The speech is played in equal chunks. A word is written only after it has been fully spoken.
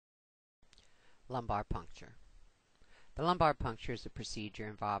Lumbar puncture. The lumbar puncture is a procedure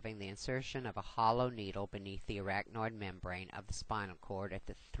involving the insertion of a hollow needle beneath the arachnoid membrane of the spinal cord at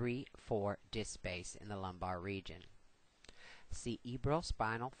the 3-4 disc space in the lumbar region. Cerebral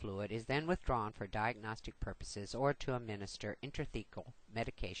spinal fluid is then withdrawn for diagnostic purposes or to administer intrathecal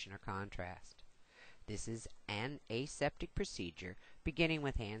medication or contrast. This is an aseptic procedure beginning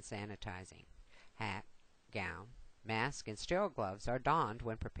with hand sanitizing. Hat, gown, mask, and sterile gloves are donned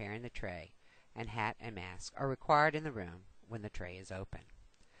when preparing the tray, and hat and mask are required in the room when the tray is open.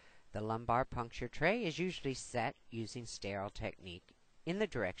 The lumbar puncture tray is usually set using sterile technique in the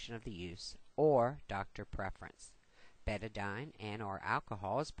direction of the use or doctor preference. Betadine and/or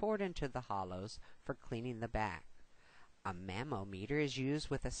alcohol is poured into the hollows for cleaning the back. A mammometer is used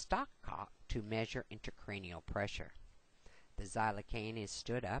with a stopcock to measure intracranial pressure. The xylocaine is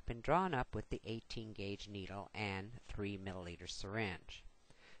stood up and drawn up with the 18-gauge needle and 3 milliliter syringe.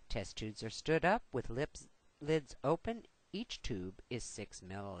 Test tubes are stood up with lids open. Each tube is 6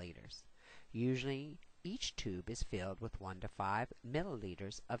 milliliters. Usually, each tube is filled with 1 to 5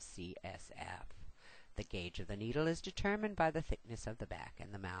 milliliters of CSF. The gauge of the needle is determined by the thickness of the back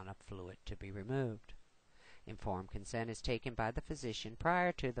and the amount of fluid to be removed. Informed consent is taken by the physician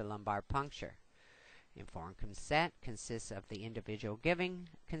prior to the lumbar puncture. Informed consent consists of the individual giving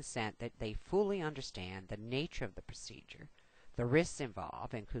consent that they fully understand the nature of the procedure, the risks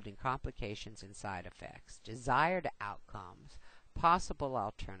involved, including complications and side effects, desired outcomes, possible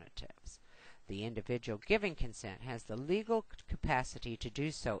alternatives. The individual giving consent has the legal capacity to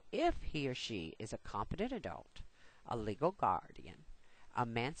do so if he or she is a competent adult, a legal guardian,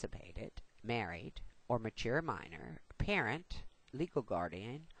 emancipated, married, or mature minor, parent, legal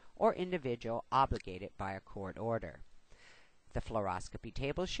guardian, or individual obligated by a court order. The fluoroscopy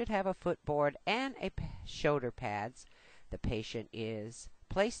table should have a footboard and shoulder pads. The patient is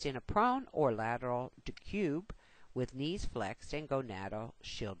placed in a prone or lateral cube with knees flexed and gonadal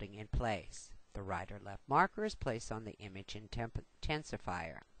shielding in place. The right or left marker is placed on the image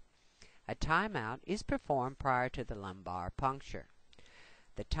intensifier. A timeout is performed prior to the lumbar puncture.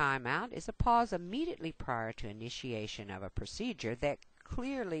 The timeout is a pause immediately prior to initiation of a procedure that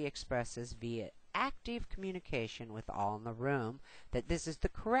clearly expresses via active communication with all in the room that this is the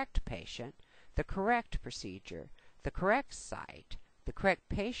correct patient, the correct procedure, the correct site, the correct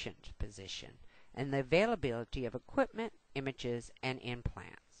patient position, and the availability of equipment, images, and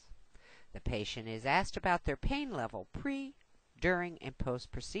implants. The patient is asked about their pain level pre, during, and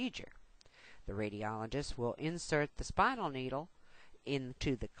post-procedure. The radiologist will insert the spinal needle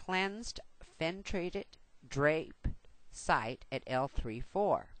into the cleansed, fentrated, draped site at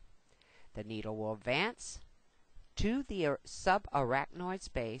L3-4. The needle will advance to the subarachnoid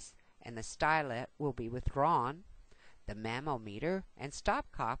space and the stylet will be withdrawn. The mammometer and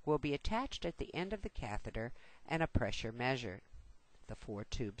stopcock will be attached at the end of the catheter and a pressure measured. The 4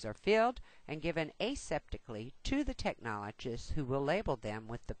 tubes are filled and given aseptically to the technologist who will label them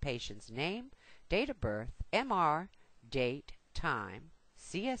with the patient's name, date of birth, MR, date, time,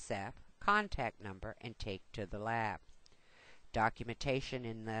 CSF, contact number, and take to the lab. Documentation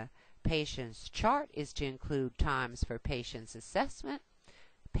in the patient's chart is to include times for patient's assessment,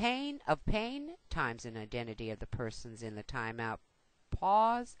 pain, times and identity of the persons in the timeout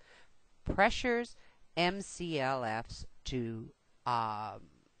pause, pressures, MCLFs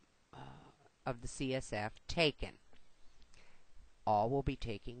of the CSF taken. All will be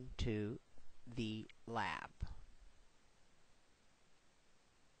taken to the lab.